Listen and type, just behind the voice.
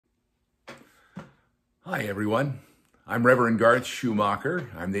Hi, everyone. I'm Reverend Garth Schumacher.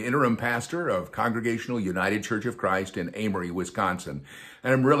 I'm the interim pastor of Congregational United Church of Christ in Amory, Wisconsin.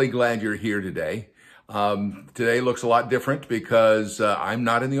 And I'm really glad you're here today. Today looks a lot different because I'm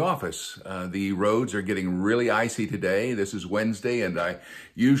not in the office. The roads are getting really icy today. This is Wednesday, and I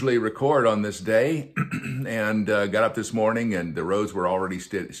usually record on this day. And got up this morning, and the roads were already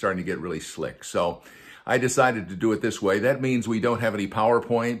starting to get really slick. So I decided to do it this way. That means we don't have any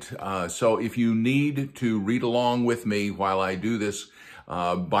PowerPoint. So if you need to read along with me while I do this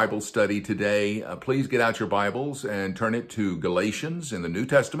Bible study today, please get out your Bibles and turn it to Galatians in the New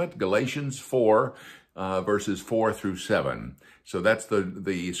Testament, Galatians 4, verses 4 through 7. So that's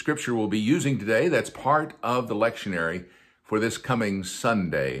the scripture we'll be using today. That's part of the lectionary for this coming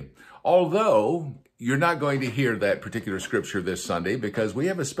Sunday. Although you're not going to hear that particular scripture this Sunday because we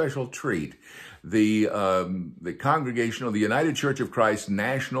have a special treat. The Congregational, the United Church of Christ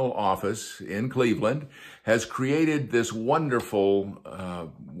National Office in Cleveland has created this wonderful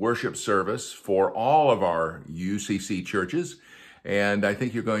worship service for all of our UCC churches, and I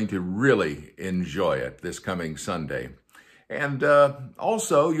think you're going to really enjoy it this coming Sunday. And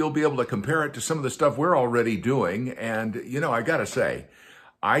also, you'll be able to compare it to some of the stuff we're already doing, and, you know, I gotta say,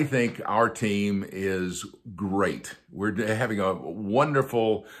 I think our team is great. We're having a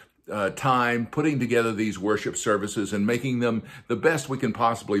wonderful time putting together these worship services and making them the best we can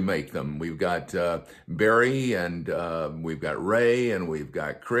possibly make them. We've got Barry, and we've got Ray, and we've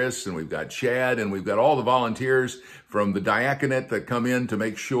got Chris, and we've got Chad, and we've got all the volunteers from the diaconate that come in to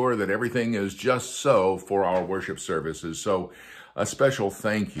make sure that everything is just so for our worship services. So a special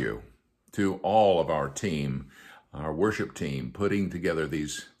thank you to all of our team, our worship team, putting together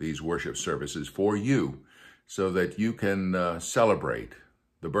these worship services for you so that you can celebrate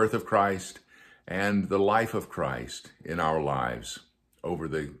the birth of Christ and the life of Christ in our lives over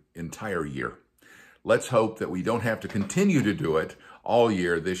the entire year. Let's hope that we don't have to continue to do it all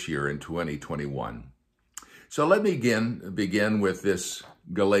year this year in 2021. So let me begin with this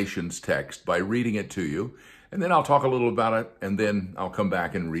Galatians text by reading it to you, and then I'll talk a little about it, and then I'll come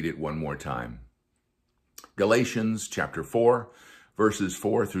back and read it one more time. Galatians chapter 4, verses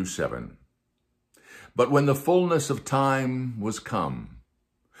 4 through 7. But when the fullness of time was come,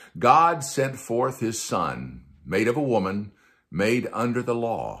 God sent forth his Son, made of a woman, made under the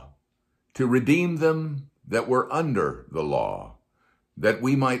law, to redeem them that were under the law, that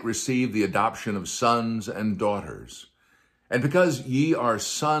we might receive the adoption of sons and daughters. And because ye are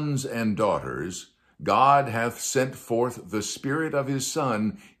sons and daughters, God hath sent forth the Spirit of his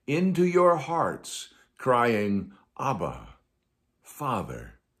Son into your hearts, crying, Abba,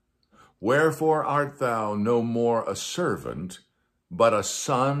 Father. Wherefore art thou no more a servant, but a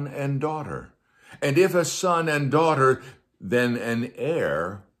son and daughter. And if a son and daughter, then an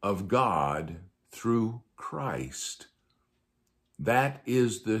heir of God through Christ. That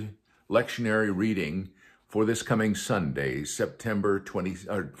is the lectionary reading for this coming Sunday, December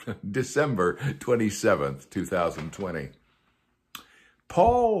 27th, 2020.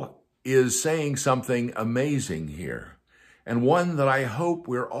 Paul is saying something amazing here, and one that I hope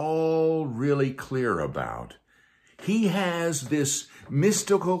we're all really clear about. He has this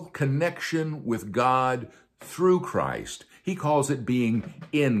mystical connection with God through Christ. He calls it being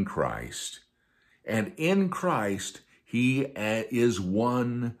in Christ. And in Christ, he is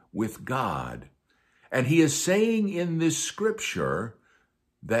one with God. And he is saying in this scripture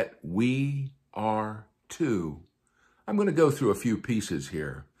that we are too. I'm going to go through a few pieces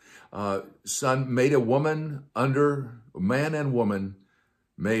here. Son made a woman under, man and woman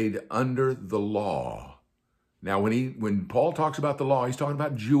made under the law. Now, when Paul talks about the law, he's talking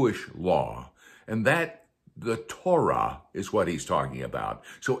about Jewish law, and that the Torah is what he's talking about.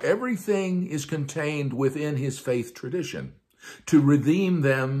 So everything is contained within his faith tradition. To redeem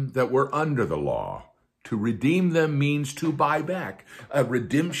them that were under the law. To redeem them means to buy back. A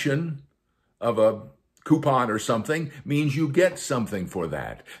redemption of a coupon or something means you get something for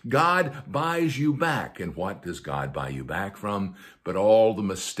that. God buys you back. And what does God buy you back from? But all the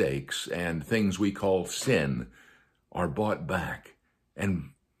mistakes and things we call sin are bought back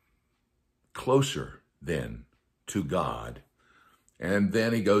and closer then to God. And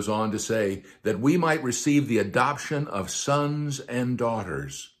then he goes on to say that we might receive the adoption of sons and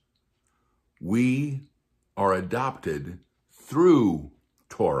daughters. We are adopted through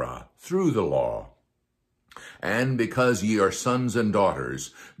Torah, through the law. And because ye are sons and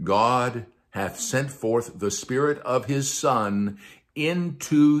daughters, God hath sent forth the Spirit of his Son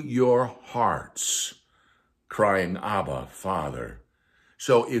into your hearts, crying, Abba, Father.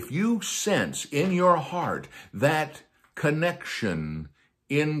 So if you sense in your heart that connection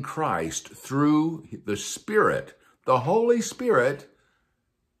in Christ through the Spirit, the Holy Spirit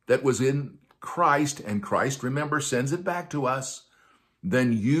that was in Christ, and Christ, remember, sends it back to us,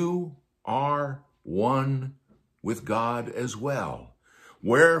 then you are one with God as well.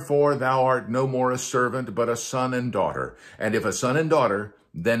 Wherefore thou art no more a servant, but a son and daughter. And if a son and daughter,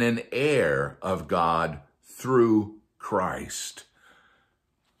 then an heir of God through Christ.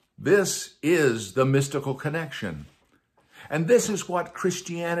 This is the mystical connection. And this is what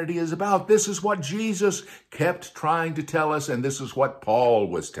Christianity is about. This is what Jesus kept trying to tell us, and this is what Paul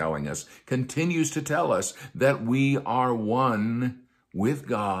was telling us, continues to tell us, that we are one with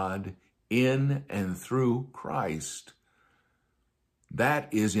God in and through Christ. That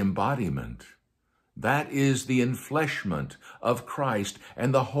is embodiment. That is the enfleshment of Christ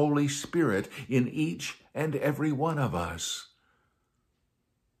and the Holy Spirit in each and every one of us.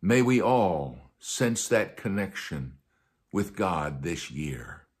 May we all sense that connection with God this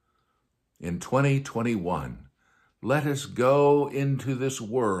year. In 2021, let us go into this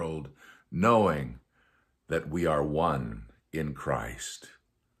world knowing that we are one in Christ.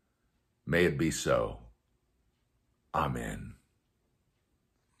 May it be so. Amen.